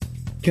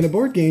Can a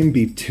board game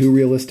be too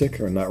realistic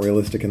or not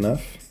realistic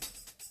enough?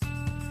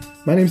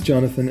 My name's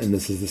Jonathan, and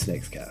this is the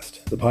Snakes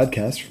Cast, the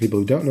podcast for people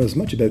who don't know as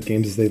much about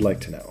games as they'd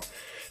like to know.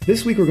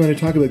 This week we're going to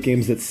talk about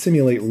games that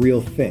simulate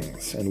real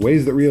things, and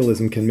ways that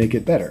realism can make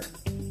it better.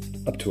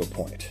 Up to a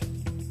point.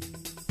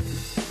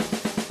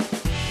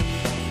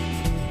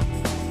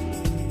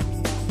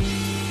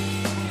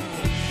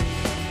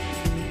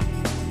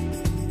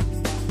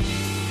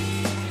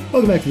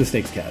 Welcome back to the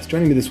Snakes Cast.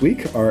 Joining me this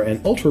week are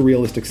an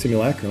ultra-realistic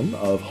simulacrum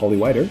of Holly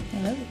Wider.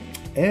 Hello.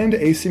 And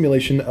a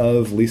simulation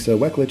of Lisa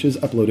Wecklich's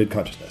uploaded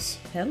consciousness.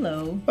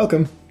 Hello.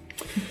 Welcome.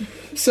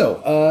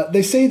 So,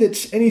 they say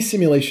that any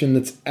simulation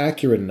that's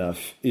accurate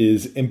enough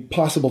is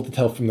impossible to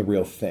tell from the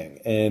real thing.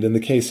 And in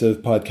the case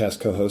of podcast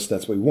co-hosts,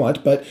 that's what we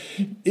want. But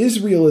is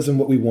realism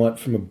what we want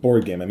from a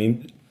board game? I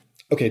mean,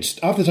 okay,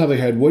 just off the top of your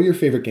head, what are your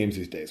favorite games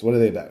these days? What are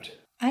they about?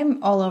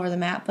 I'm all over the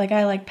map. Like,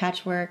 I like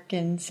Patchwork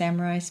and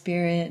Samurai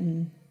Spirit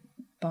and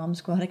Bomb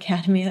Squad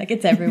Academy. Like,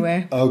 it's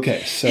everywhere.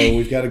 Okay, so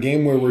we've got a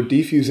game where we're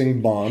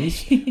defusing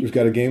bombs. We've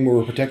got a game where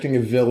we're protecting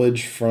a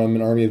village from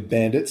an army of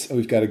bandits. And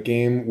we've got a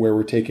game where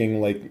we're taking,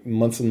 like,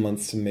 months and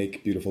months to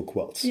make beautiful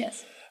quilts.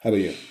 Yes. How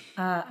about you?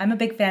 I'm a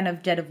big fan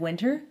of Dead of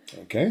Winter.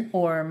 Okay.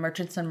 Or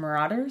Merchants and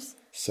Marauders.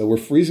 So we're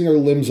freezing our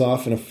limbs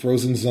off in a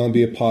frozen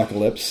zombie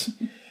apocalypse.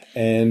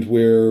 And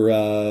we're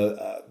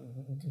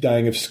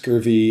dying of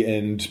scurvy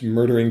and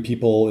murdering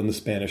people in the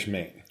Spanish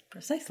Main.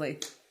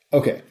 Precisely.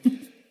 Okay.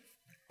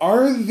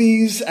 Are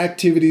these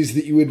activities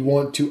that you would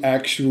want to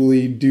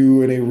actually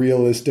do in a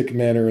realistic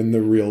manner in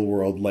the real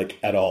world, like,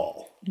 at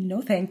all?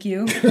 No, thank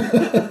you.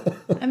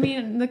 I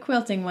mean, the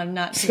quilting one,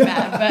 not too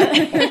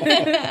bad,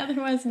 but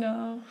otherwise,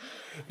 no.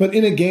 But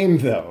in a game,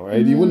 though,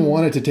 right? You wouldn't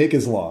want it to take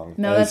as long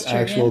as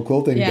actual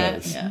quilting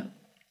does. Yeah.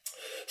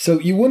 So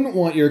you wouldn't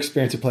want your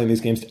experience of playing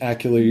these games to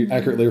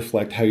accurately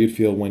reflect how you'd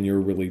feel when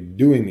you're really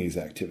doing these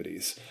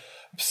activities.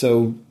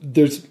 So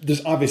there's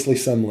obviously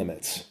some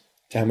limits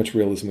to how much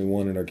realism we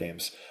want in our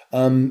games.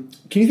 Can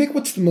you think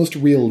what's the most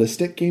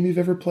realistic game you've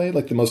ever played?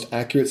 Like the most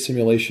accurate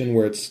simulation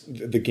where it's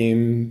the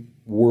game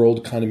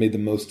world kind of made the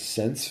most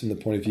sense from the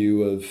point of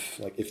view of,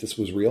 like, if this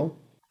was real?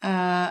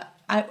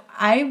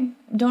 I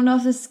don't know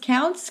if this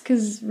counts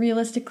because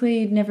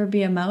realistically it'd never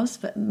be a mouse,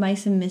 but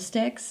Mice and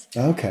Mystics.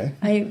 Okay.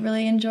 I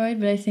really enjoyed,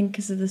 but I think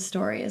because of the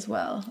story as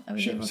well. I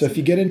was able So if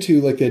you get into,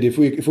 like, that, if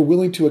we're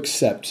willing to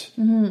accept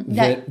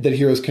that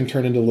heroes can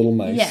turn into little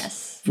mice.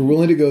 Yes. If we're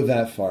willing to go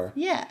that far.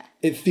 Yeah.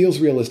 It feels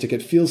realistic.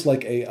 It feels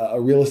like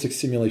a realistic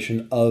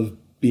simulation of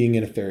being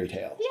in a fairy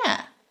tale.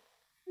 Yeah.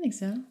 I think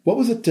so. What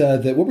was it?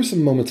 What were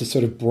some moments that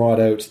sort of brought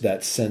out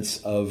that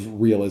sense of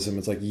realism?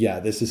 It's like, yeah,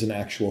 this is an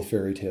actual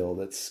fairy tale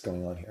that's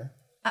going on here.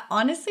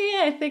 Honestly,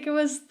 I think it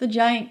was the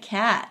giant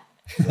cat.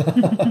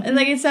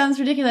 Like, it sounds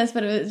ridiculous,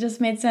 but it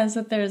just made sense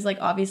that there's, like,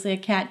 obviously a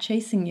cat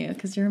chasing you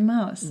because you're a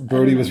mouse.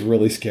 Brody was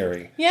really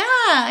scary. Yeah,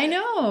 I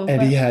know.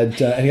 And he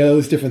had all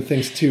those different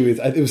things too.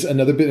 It was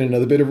another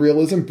bit of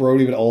realism.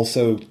 Brody would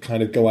also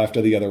kind of go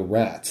after the other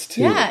rats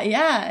too.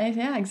 Yeah,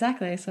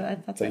 exactly. So I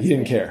thought he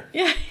didn't care.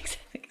 Yeah, exactly.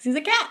 Because he's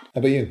a cat. How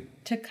about you?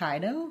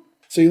 Tokaido?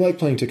 So you like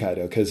playing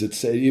Tokaido because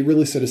it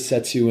really sort of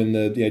sets you in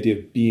the idea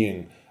of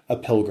being a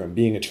pilgrim,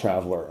 being a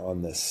traveler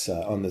on this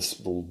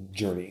little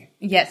journey.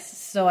 Yes,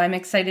 so I'm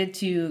excited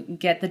to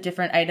get the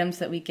different items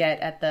that we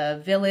get at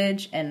the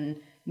village and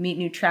meet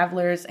new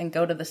travelers and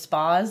go to the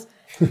spas.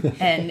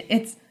 And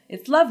it's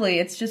lovely.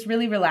 It's just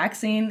really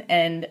relaxing,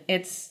 and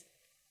it's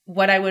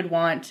what I would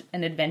want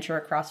an adventure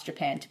across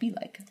Japan to be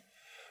like.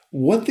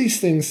 What these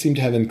things seem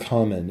to have in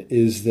common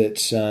is that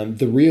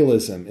the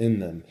realism in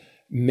them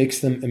makes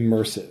them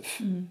immersive,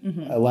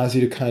 allows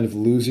you to kind of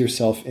lose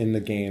yourself in the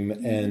game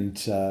and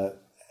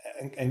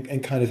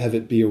kind of have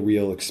it be a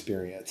real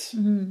experience.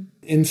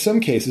 In some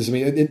cases, I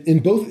mean,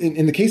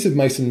 in the case of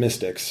Mice and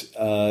Mystics,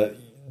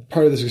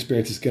 part of this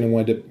experience is going to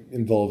wind up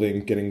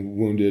involving getting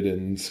wounded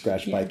and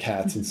scratched by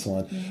cats and so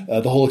on.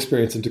 The whole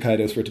experience in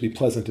Tokaido is for it to be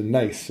pleasant and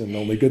nice and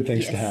only good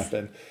things to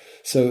happen.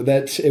 So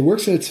that it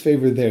works in its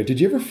favor there. Did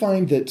you ever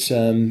find that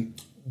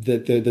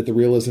that the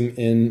realism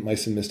in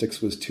Mice and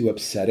Mystics was too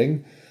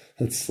upsetting?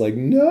 It's like,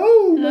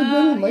 no, my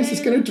little mice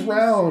is going to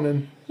drown.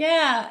 And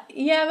yeah,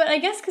 but I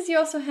guess because you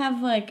also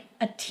have, like,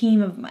 a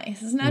team of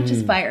mice. It's not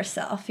just by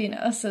yourself, you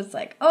know? So it's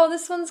like, oh,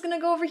 this one's going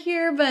to go over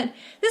here, but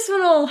this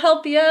one will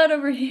help you out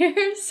over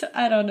here. So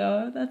I don't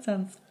know. That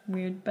sounds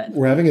weird, but...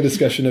 We're having a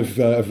discussion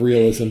of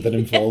realism that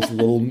involves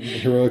little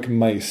heroic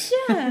mice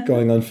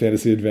going on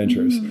fantasy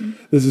adventures.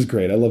 This is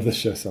great. I love this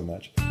show so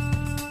much.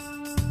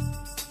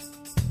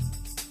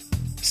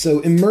 So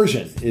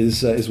immersion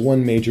is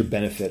one major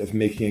benefit of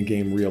making a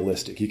game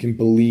realistic. You can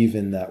believe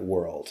in that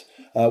world.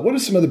 What are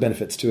some other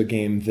benefits to a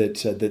game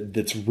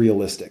that's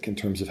realistic in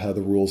terms of how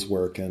the rules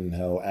work and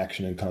how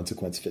action and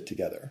consequence fit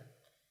together?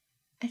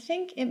 I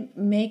think it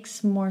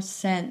makes more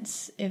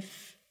sense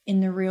if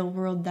in the real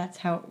world that's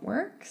how it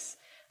works.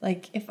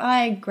 Like, if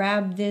I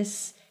grab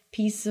this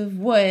piece of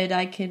wood,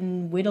 I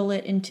can whittle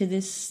it into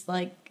this,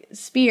 like,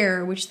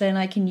 spear, which then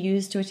I can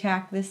use to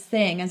attack this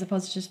thing, as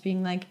opposed to just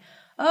being like,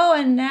 oh,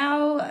 and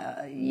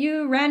now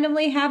you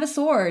randomly have a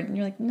sword. And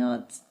you're like,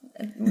 no,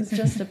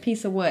 just a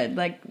piece of wood.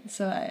 Like,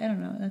 so I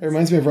don't know. It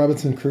reminds me of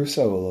Robinson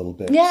Crusoe a little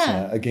bit.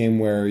 Yeah. A game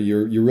where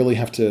you really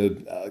have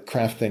to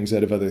craft things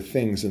out of other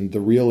things, and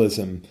the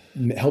realism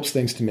helps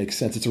things to make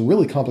sense. It's a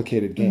really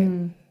complicated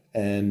game,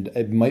 and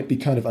it might be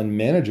kind of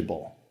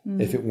unmanageable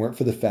if it weren't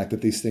for the fact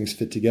that these things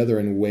fit together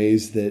in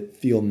ways that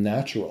feel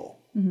natural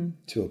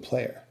to a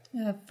player.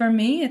 For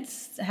me,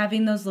 it's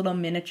having those little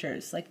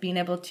miniatures, like being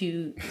able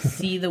to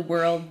see the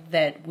world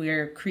that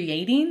we're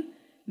creating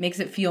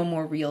makes it feel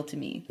more real to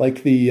me.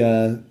 Like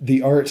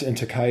the art in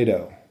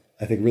Tokaido,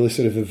 I think really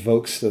sort of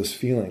evokes those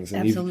feelings.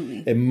 And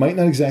Absolutely. It might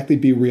not exactly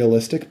be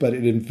realistic, but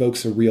it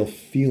invokes a real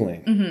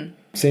feeling.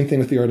 Same thing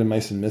with the art in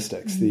Mice and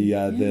Mystics.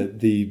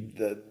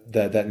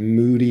 That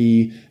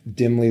moody,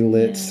 dimly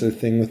lit sort of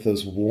thing with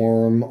those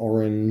warm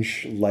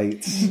orange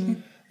lights.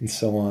 And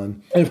so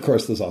on. And of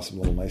course, those awesome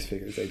little mice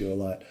figures, they do a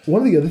lot.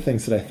 One of the other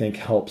things that I think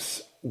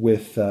helps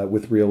with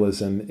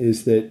realism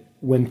is that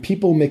when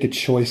people make a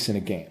choice in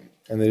a game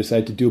and they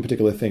decide to do a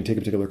particular thing, take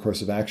a particular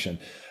course of action,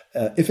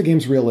 if a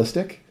game's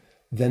realistic,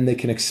 then they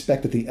can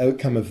expect that the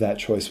outcome of that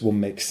choice will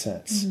make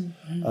sense.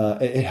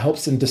 It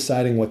helps in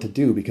deciding what to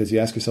do, because you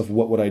ask yourself,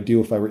 what would I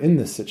do if I were in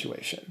this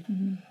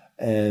situation?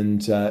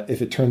 And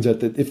if it turns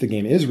out that if the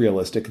game is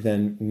realistic,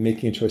 then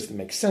making a choice that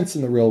makes sense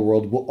in the real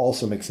world will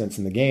also make sense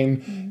in the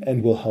game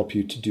and will help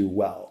you to do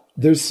well.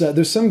 There's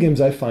some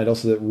games I find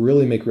also that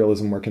really make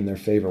realism work in their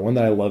favor. One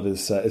that I love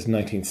is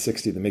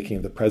 1960, The Making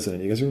of the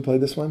President. You guys ever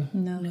played this one?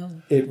 No.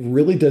 It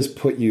really does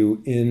put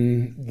you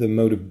in the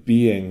mode of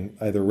being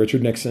either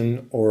Richard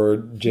Nixon or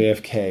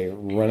JFK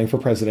running for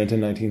president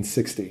in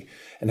 1960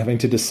 and having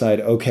to decide,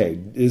 okay,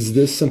 is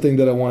this something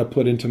that I want to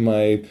put into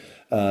my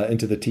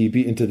into the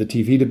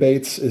TV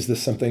debates? Is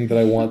this something that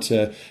I want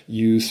to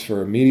use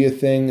for a media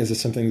thing? Is this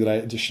something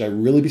that should I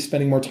really be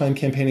spending more time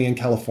campaigning in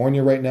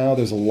California right now?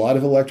 There's a lot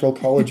of electoral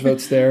college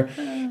votes there,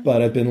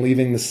 but I've been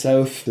leaving the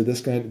South.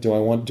 Do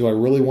I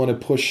really want to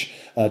push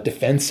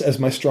defense as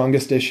my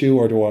strongest issue,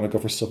 or do I want to go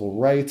for civil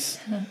rights?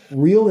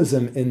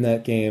 Realism in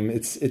that game,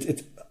 it's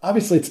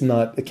obviously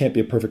it can't be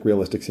a perfect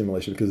realistic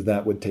simulation, because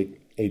that would take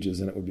ages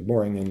and it would be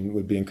boring and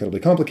would be incredibly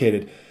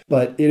complicated,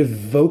 but it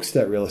evokes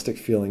that realistic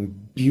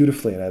feeling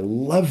beautifully, and I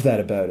love that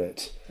about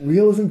it.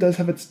 Realism does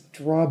have its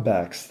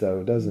drawbacks,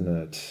 though, doesn't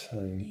it?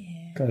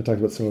 Kind of talked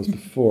about some of those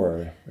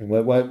before.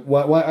 Why?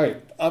 All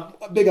right,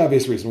 a big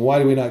obvious reason. Why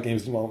do we not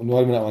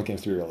want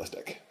games to be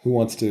realistic? Who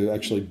wants to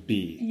actually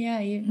be? Yeah,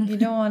 you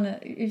don't want to.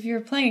 If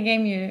you're playing a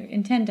game, you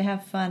intend to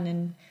have fun,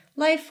 and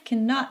life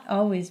cannot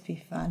always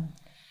be fun.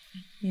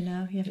 You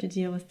know, you have to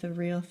deal with the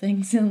real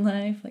things in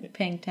life, like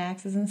paying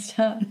taxes and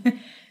stuff.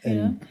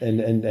 And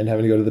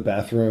having to go to the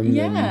bathroom, and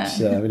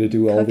having to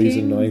do all these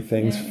annoying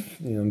things.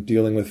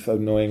 Dealing with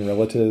annoying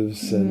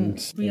relatives, and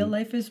real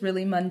life is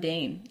really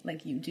mundane.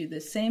 Like, you do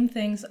the same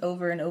things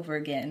over and over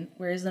again,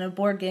 whereas in a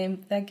board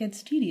game that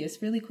gets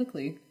tedious really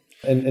quickly.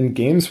 And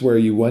games where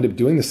you wind up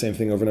doing the same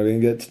thing over and over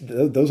again,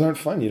 those aren't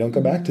fun. You don't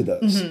go back to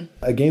those.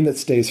 A game that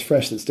stays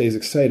fresh, that stays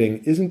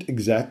exciting, isn't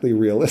exactly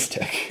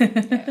realistic,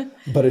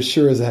 but it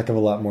sure is a heck of a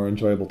lot more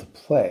enjoyable to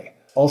play.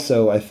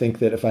 Also, I think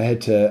that if I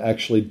had to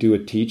actually do a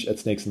teach at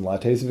Snakes and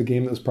Lattes of a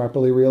game that was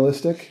properly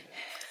realistic,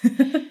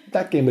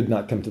 that game would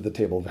not come to the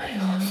table very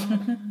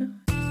often.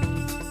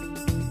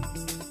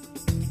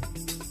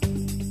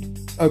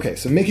 Okay,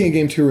 so making a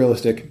game too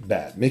realistic,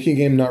 bad. Making a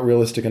game not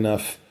realistic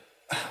enough,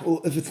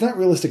 well, if it's not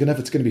realistic enough,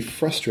 it's going to be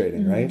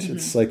frustrating, right?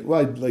 It's like,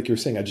 well, like you were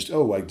saying, I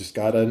just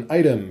got an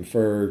item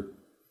for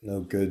no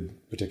good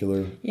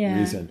particular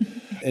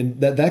reason. And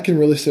that can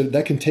really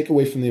that can take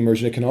away from the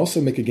immersion. It can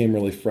also make a game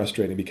really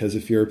frustrating, because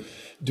if you're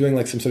doing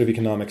like some sort of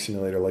economic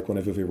simulator, like one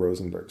of Uwe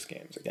Rosenberg's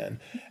games again,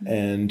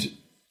 and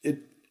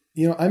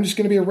I'm just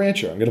going to be a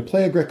rancher. I'm going to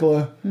play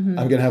Agricola. I'm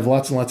going to have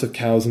lots and lots of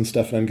cows and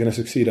stuff, and I'm going to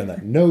succeed on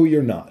that. No,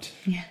 you're not.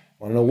 Yeah.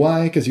 Want to know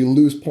why? Because you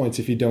lose points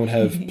if you don't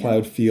have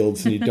plowed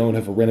fields, and you don't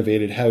have a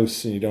renovated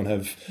house, and you don't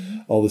have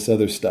all this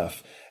other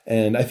stuff.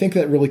 And I think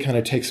that really kind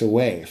of takes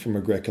away from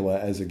Agricola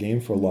as a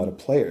game for a lot of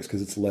players,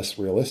 because it's less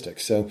realistic.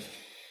 So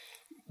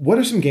what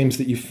are some games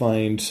that you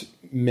find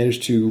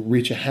manage to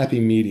reach a happy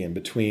medium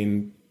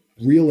between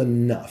real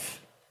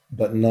enough,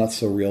 but not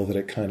so real that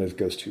it kind of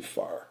goes too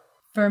far?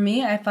 For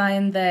me, I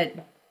find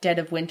that Dead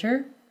of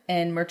Winter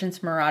and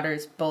Merchants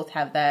Marauders both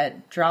have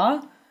that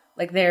draw.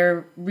 Like,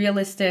 they're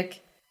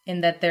realistic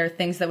in that there are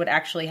things that would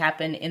actually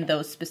happen in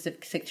those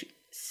specific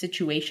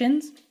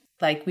situations.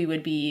 Like, we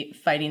would be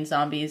fighting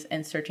zombies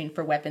and searching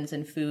for weapons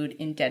and food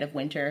in Dead of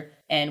Winter,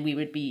 and we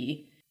would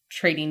be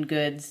trading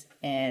goods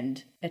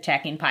and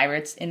attacking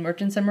pirates in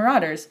Merchants and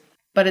Marauders.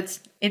 But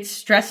it's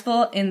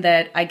stressful in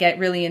that I get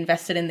really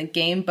invested in the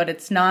game, but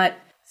it's not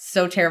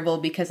so terrible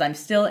because I'm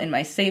still in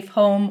my safe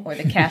home or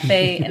the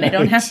cafe, and I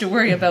don't have to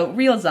worry about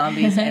real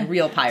zombies and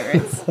real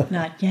pirates.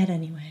 Not yet,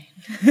 anyway.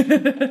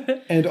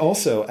 And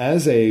also,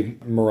 as a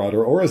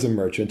marauder or as a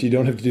merchant, you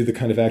don't have to do the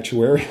kind of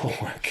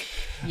actuarial work.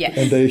 Yes.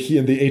 And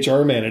the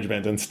HR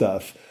management and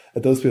stuff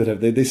that those people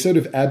have. They sort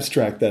of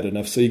abstract that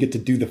enough so you get to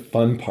do the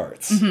fun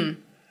parts.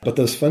 But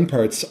those fun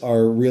parts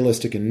are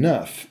realistic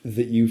enough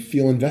that you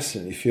feel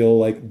invested in. You feel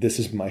like, this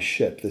is my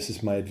ship. This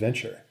is my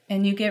adventure.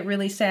 And you get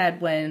really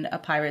sad when a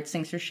pirate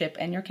sinks your ship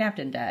and your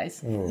captain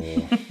dies. Oh.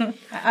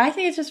 I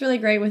think it's just really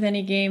great with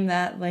any game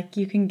that like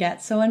you can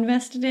get so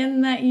invested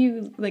in that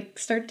you like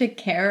start to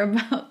care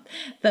about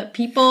the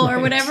people or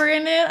whatever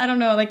in it. I don't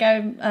know. Like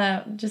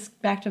I'm just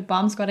back to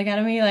Bomb Squad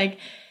Academy. Like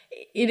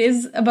it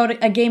is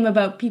about a game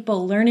about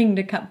people learning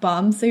to cut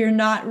bombs. So you're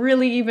not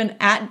really even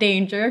at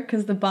danger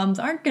because the bombs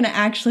aren't going to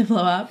actually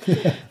blow up.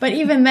 But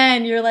even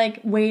then you're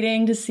like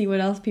waiting to see what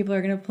else people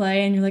are going to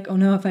play. And you're like, oh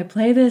no, if I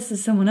play this,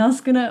 is someone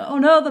else going to, oh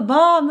no, the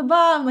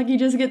bomb. Like you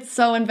just get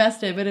so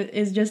invested, but it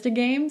is just a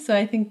game. So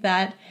I think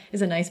that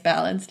is a nice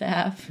balance to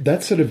have.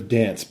 That sort of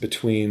dance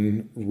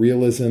between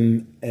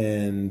realism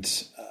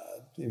and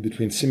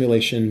between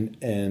simulation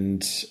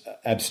and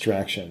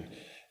abstraction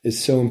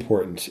is so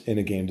important in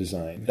a game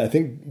design. I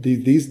think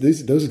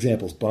those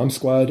examples, Bomb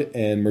Squad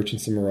and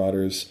Merchants and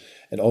Marauders,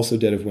 and also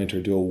Dead of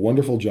Winter, do a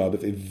wonderful job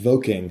of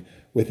evoking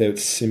without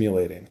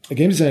simulating. A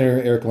game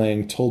designer, Eric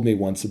Lang, told me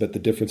once about the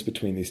difference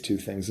between these two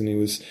things, and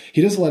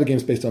he does a lot of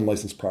games based on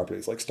licensed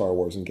properties like Star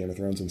Wars and Game of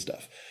Thrones and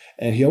stuff.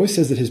 And he always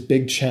says that his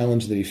big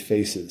challenge that he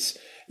faces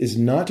is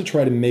not to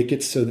try to make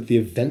it so that the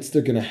events that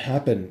are going to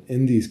happen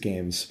in these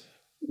games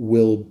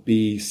will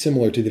be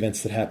similar to the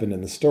events that happened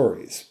in the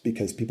stories,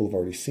 because people have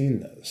already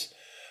seen those.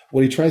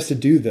 What he tries to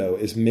do, though,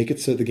 is make it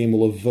so that the game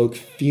will evoke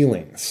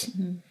feelings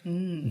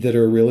that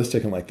are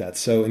realistic and like that.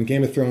 So in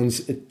Game of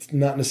Thrones, it's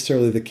not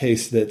necessarily the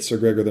case that Sir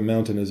Gregor the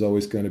Mountain is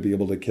always going to be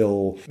able to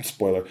kill,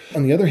 spoiler.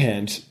 On the other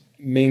hand,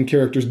 main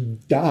characters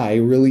die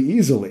really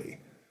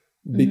easily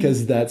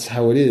because that's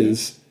how it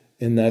is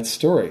in that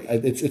story.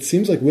 It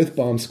seems like with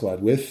Bomb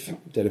Squad, with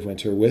Dead of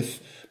Winter,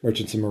 with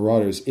Merchants and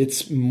Marauders,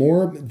 it's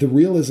more, the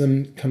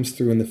realism comes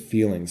through in the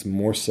feelings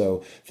more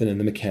so than in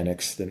the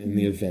mechanics, than in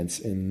the events,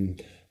 in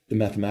the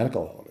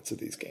mathematical elements of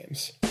these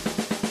games.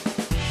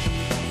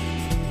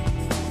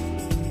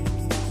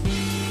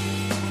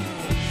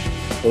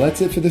 Well,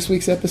 that's it for this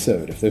week's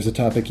episode. If there's a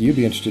topic you'd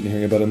be interested in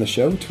hearing about on the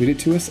show, tweet it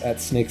to us at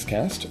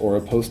SnakesCast or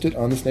post it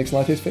on the Snakes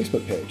Lattes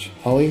Facebook page.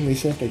 Holly and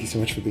Lisa, thank you so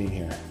much for being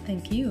here.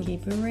 Thank you.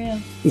 Keep it real.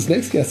 The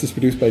Snakescast is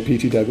produced by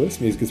P.T.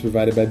 Douglas. Music is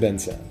provided by Ben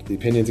Sound. The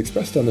opinions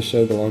expressed on the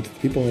show belong to the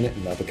people in it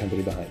and not the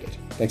company behind it.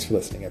 Thanks for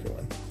listening,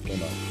 everyone.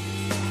 Game on.